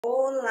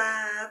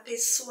Olá,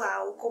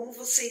 pessoal, como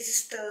vocês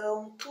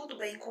estão? Tudo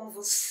bem com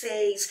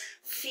vocês?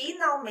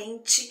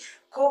 Finalmente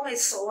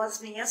começou as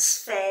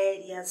minhas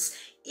férias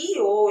e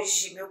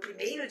hoje, meu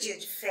primeiro dia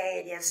de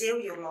férias, eu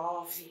e o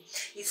Love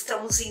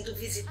estamos indo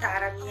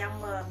visitar a minha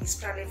mamis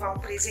para levar um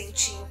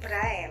presentinho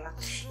para ela.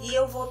 E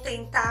eu vou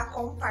tentar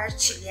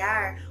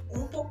compartilhar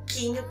um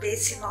pouquinho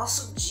desse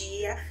nosso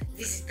dia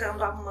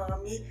visitando a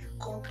mami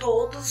com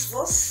todos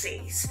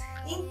vocês.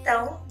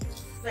 Então,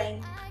 vem!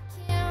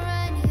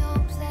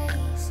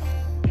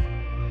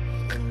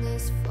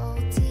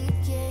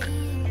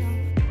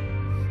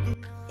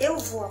 Eu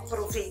vou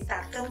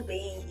aproveitar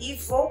também e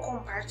vou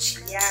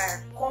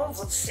compartilhar com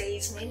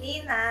vocês,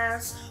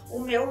 meninas, o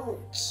meu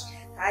look.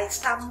 Tá?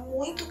 Está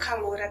muito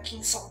calor aqui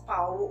em São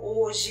Paulo,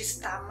 hoje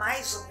está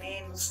mais ou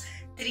menos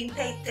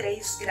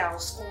 33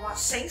 graus, com a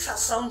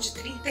sensação de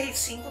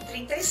 35,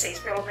 36,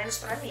 pelo menos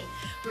para mim,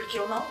 porque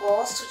eu não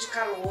gosto de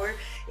calor,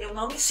 eu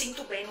não me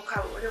sinto bem no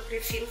calor, eu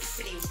prefiro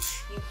frio.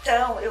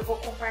 Então eu vou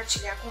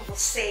compartilhar com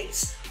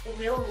vocês o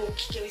meu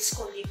look que eu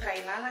escolhi para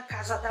ir lá na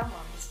casa da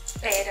mãe.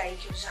 Espera aí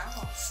que eu já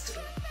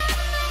mostro.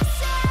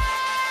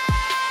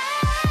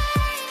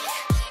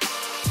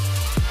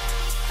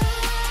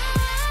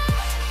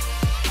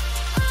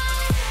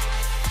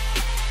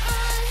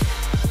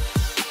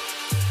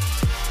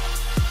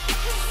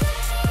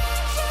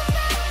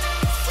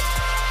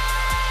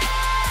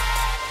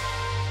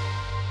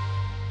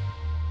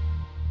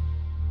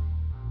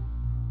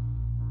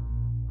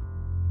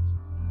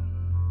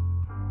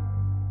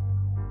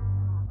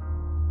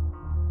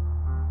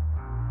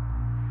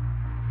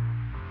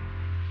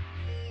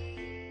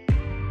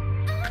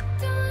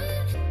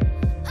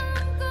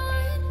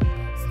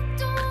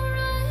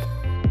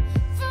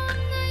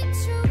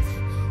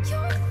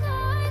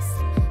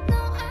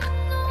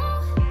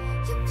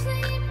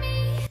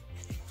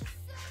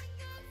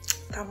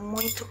 Tá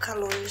muito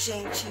calor,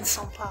 gente, em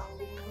São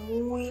Paulo,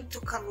 muito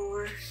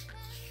calor.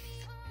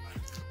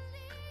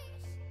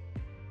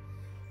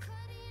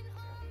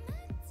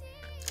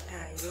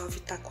 Aí o Love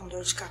tá com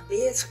dor de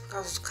cabeça por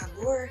causa do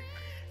calor,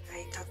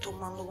 aí tá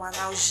tomando um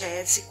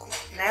analgésico,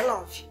 né,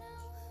 Love?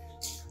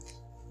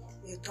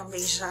 Eu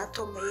também já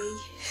tomei.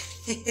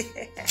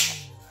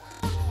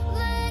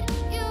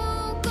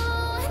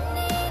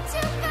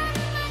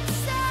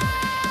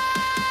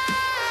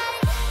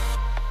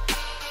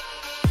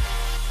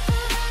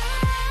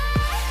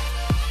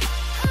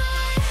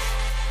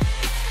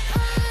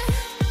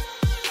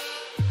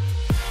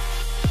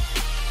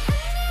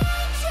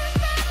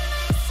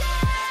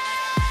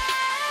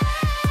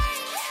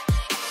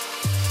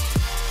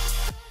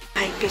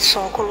 Aí,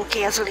 pessoal,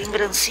 coloquei as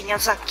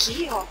lembrancinhas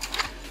aqui, ó,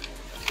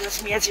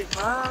 das minhas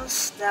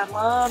irmãs, da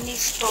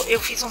mamis. Eu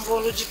fiz um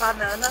bolo de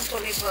banana, tô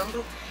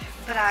levando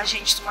pra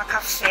gente tomar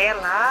café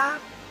lá.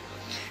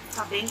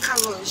 Tá bem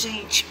calor,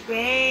 gente,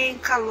 bem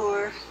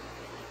calor.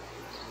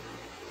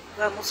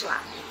 Vamos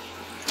lá.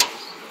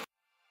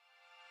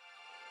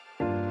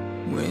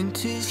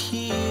 Winter's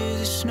here,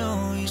 the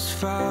snow is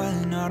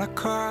falling on our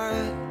car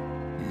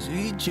as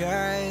we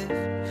drive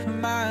for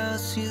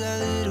miles to that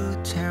little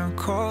town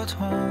called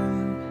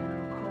home.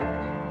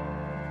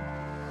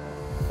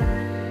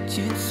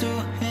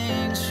 Tinsel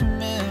hangs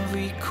from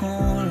every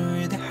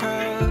corner of the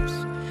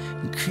house,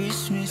 and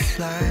Christmas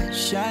lights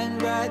shine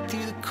bright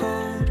through the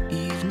cold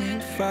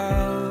evening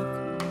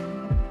fog.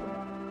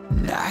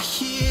 And I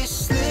hear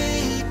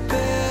sleigh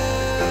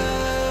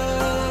bells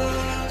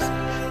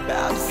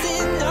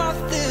bouncing off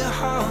the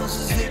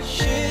houses, the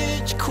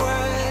church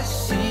choir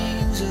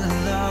sings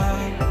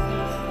along.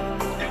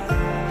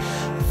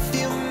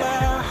 Feel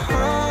my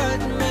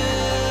heart melt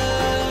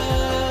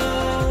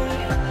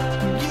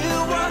when you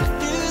walk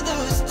through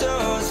those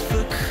doors.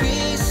 For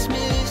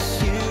Christmas,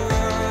 you're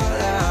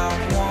all I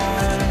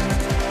want.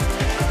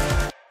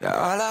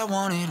 All I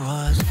wanted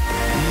was you.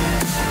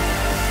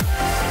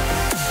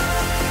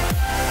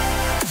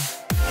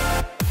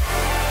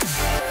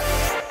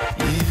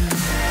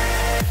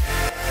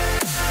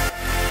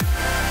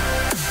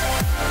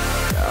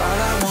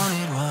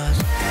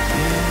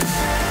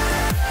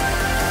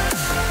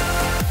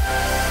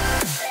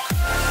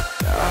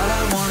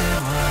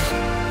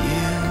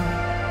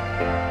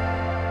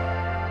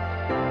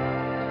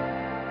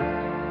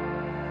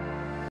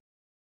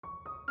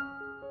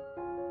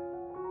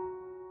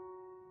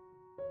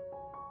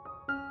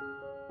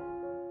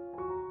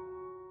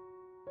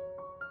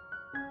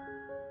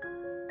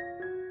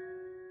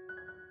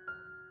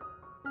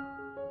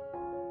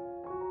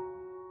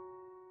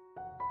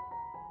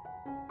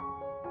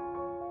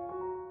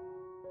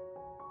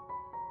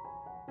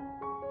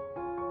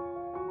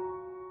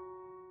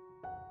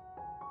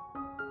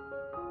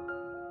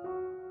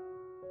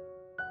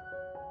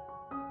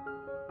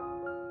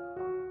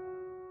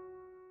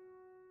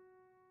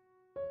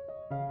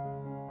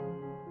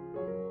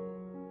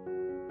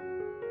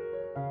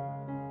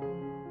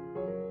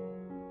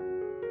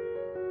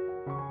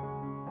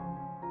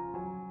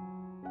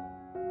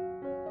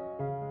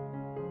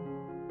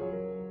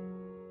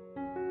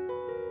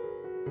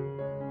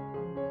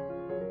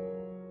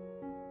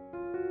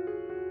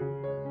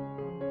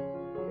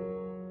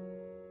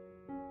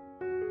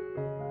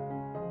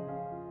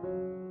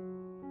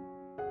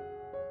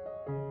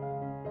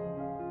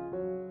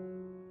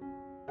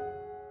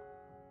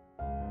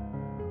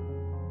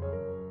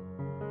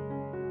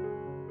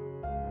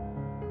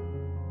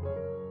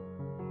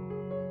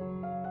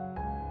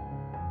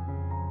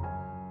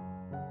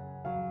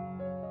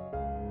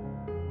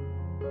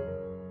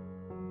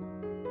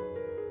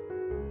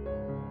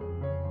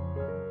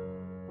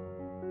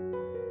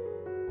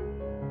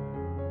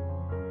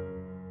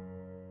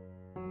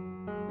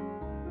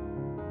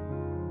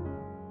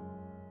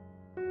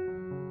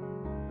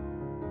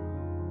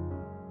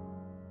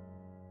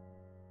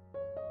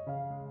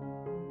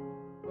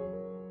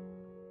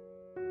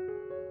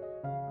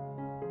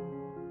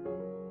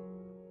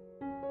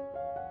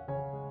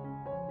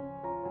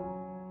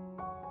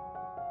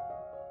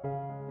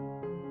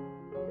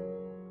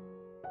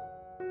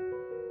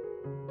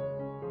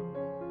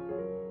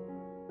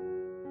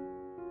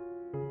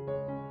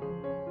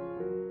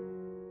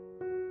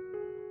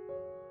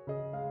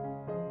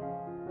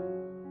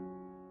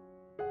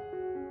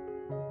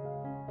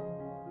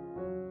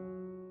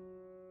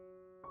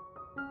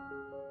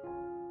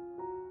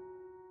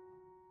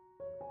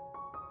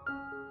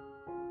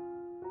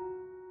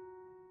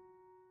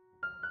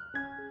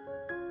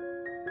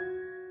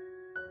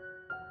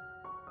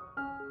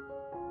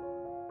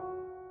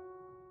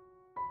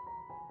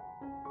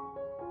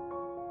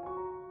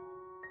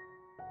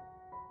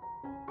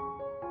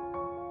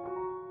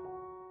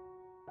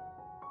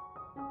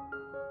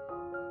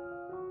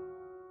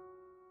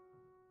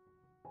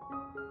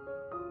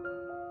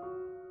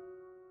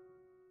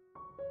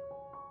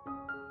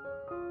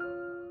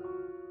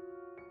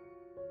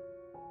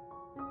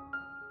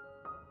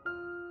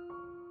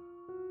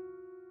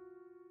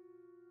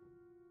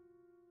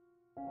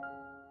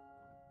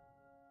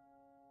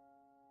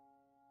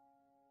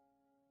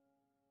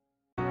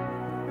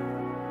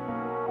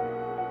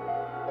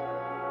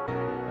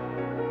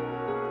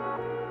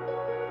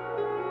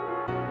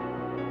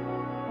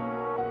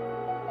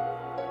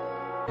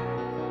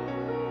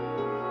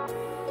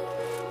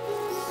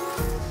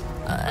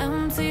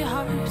 Empty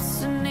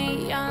hearts and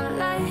neon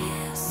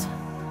lights,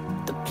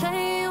 they're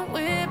playing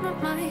with my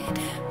mind.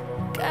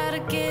 Gotta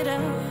get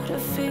out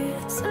of here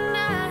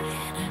tonight.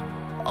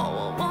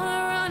 Oh, I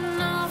wanna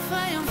run off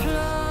and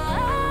fly,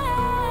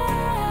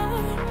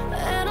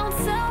 and I'll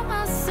tell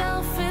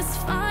myself it's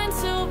fine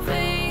to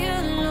be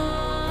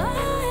alone,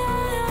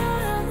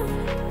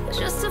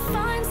 just to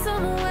find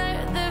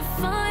somewhere that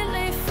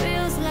finally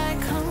feels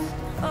like home.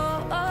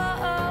 Oh, oh,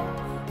 oh.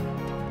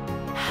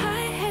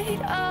 I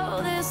hate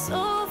all this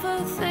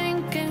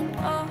overthinking.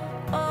 Oh,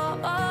 oh,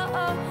 oh,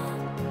 oh.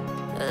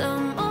 The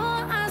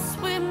more I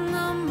swim,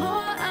 the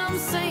more I'm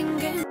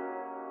sinking.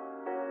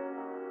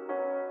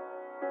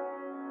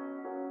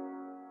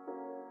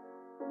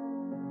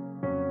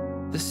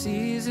 The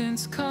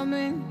seasons come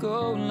and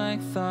go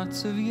like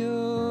thoughts of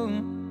you,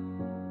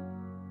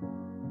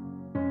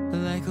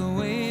 like a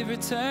wave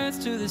returns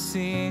to the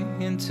sea,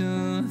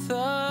 into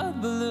the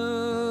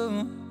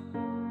blue.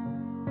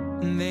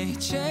 They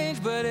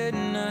change but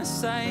in a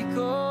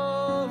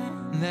cycle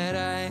that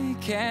I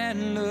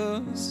can't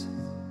lose,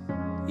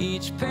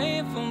 each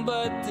painful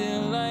but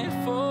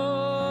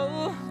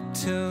delightful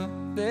to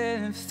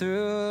live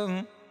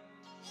through.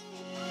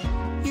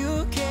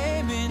 You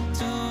came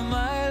into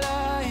my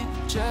life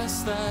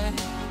just like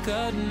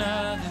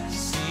another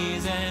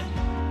season,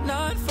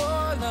 not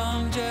for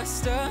long,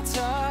 just a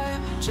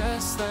time,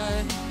 just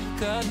like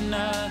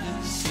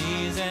another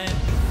season.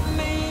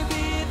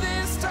 Maybe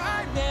this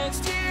time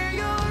next year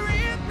you'll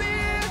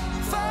reappear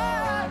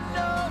for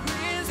no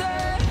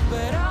reason,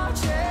 but I'll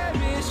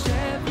cherish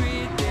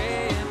every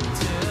day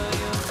until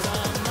you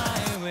come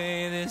my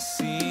way this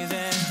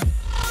season.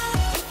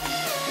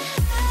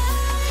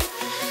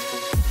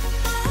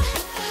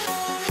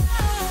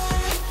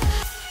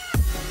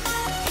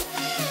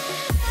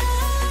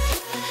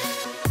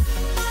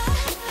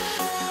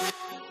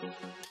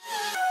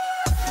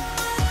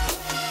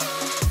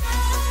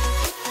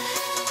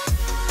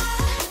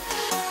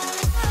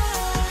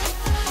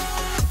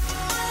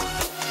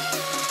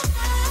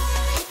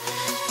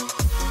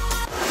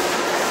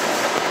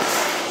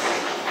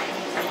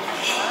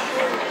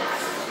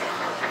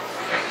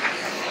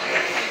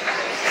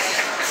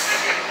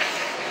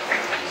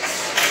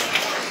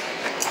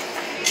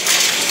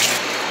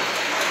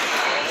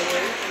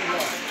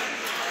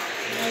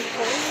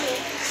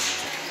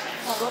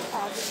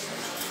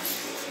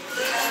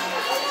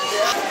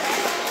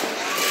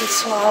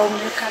 Pessoal, o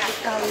mercado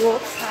tá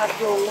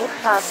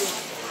lotado.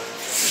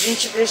 A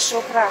gente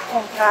deixou para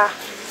comprar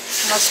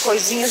umas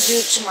coisinhas de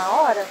última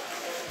hora.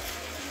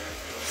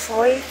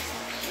 Foi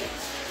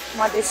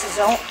uma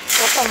decisão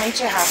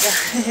totalmente errada.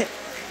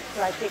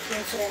 Vai ter que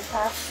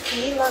enfrentar a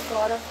fila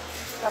agora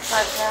para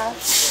pagar.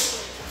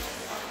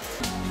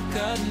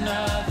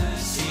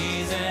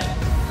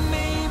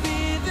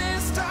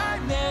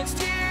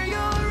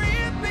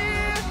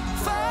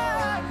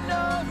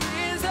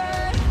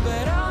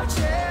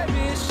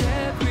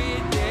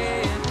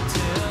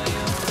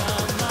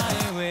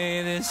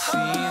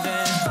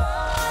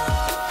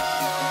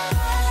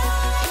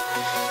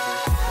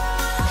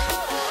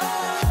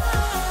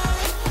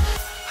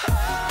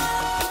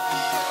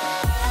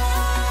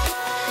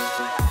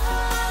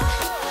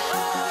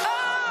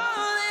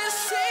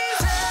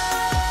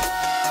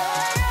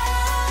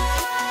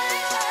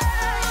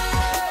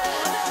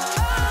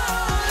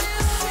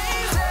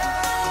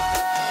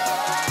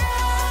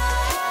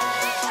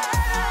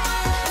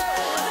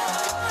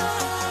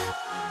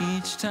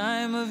 Each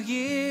time of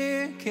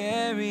year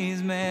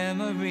carries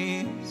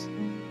memories,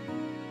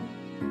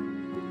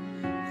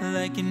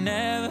 like a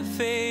never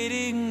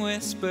fading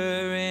whisper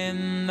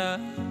in the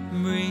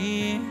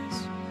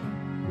breeze.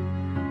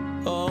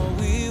 Oh,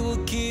 we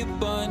will keep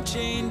on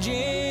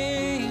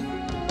changing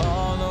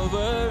all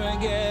over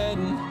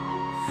again.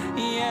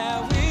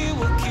 Yeah, we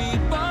will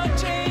keep on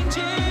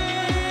changing,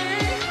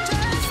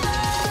 just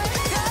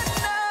like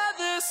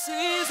another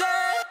season.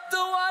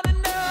 Don't want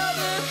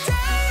another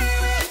day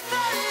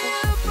without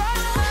you by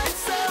my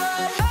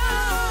side.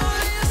 Oh,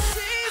 this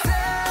season.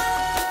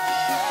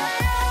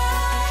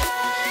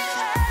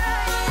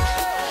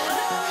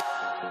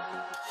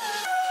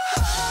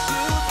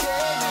 You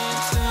came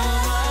into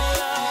my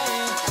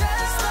life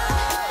just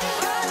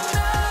like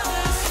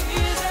another season.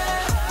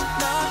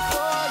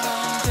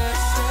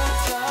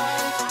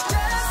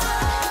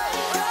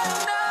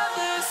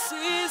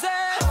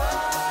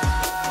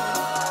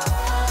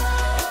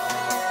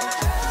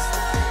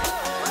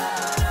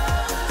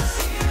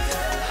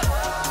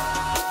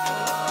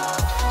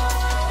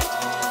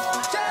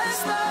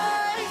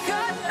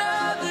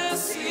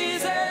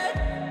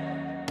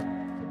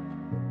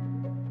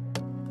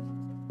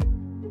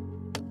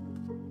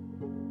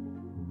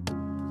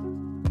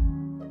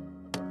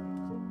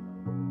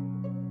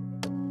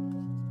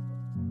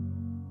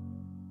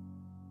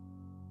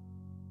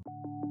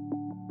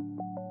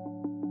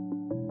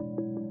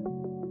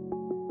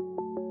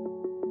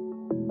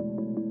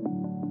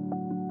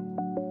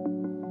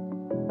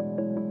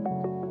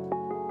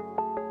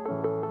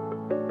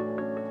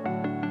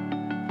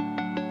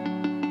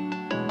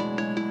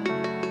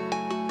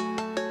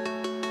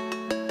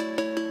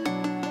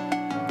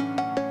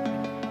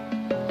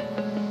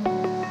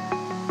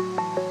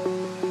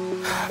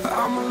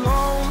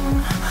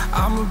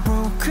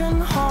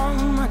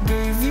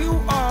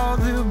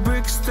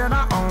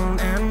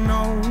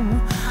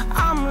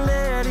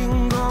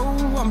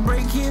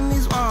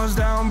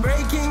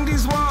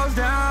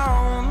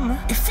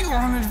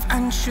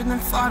 future, then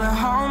fly to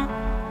home.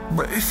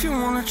 But if you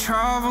wanna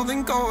travel,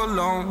 then go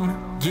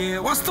alone. Yeah,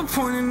 what's the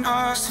point in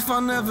us if I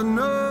never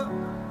know?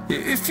 Yeah,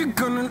 if you're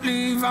gonna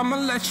leave, I'ma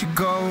let you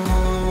go.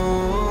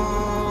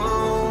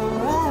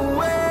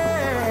 Away.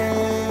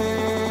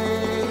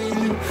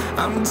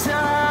 I'm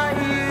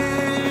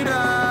tired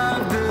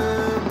of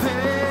the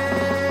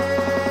pain.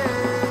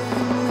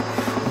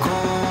 Go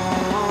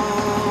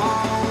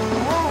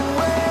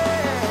away.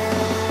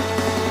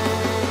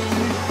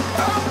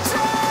 I'm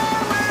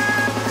tired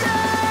of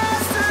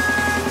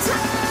yesterday.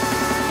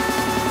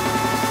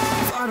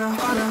 Fada,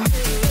 fada.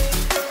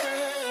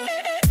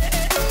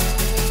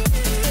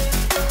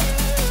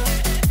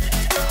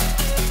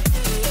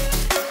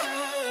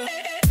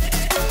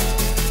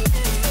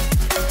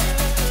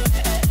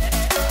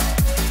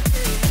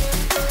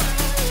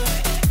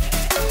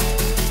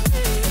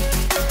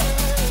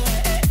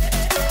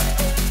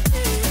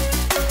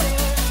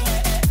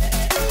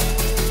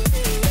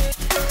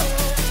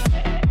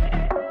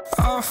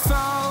 I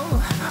fell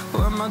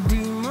where my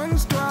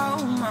demons dwell.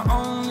 My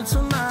own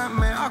little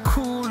nightmare, I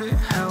call it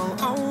hell.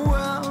 Oh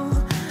well,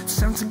 it's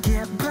time to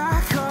get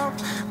back up.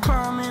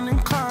 Climbing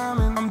and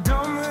climbing, I'm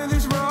done with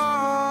this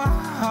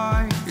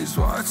ride, is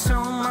what I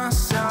tell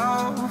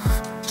myself,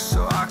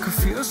 so I could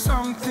feel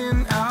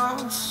something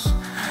else.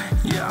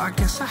 Yeah, I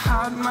guess I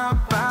had my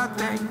bad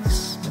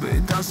days, but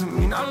it doesn't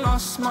mean I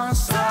lost my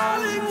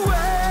style. Darling,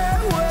 where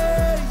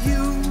were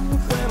you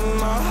when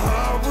my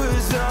heart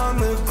was on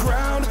the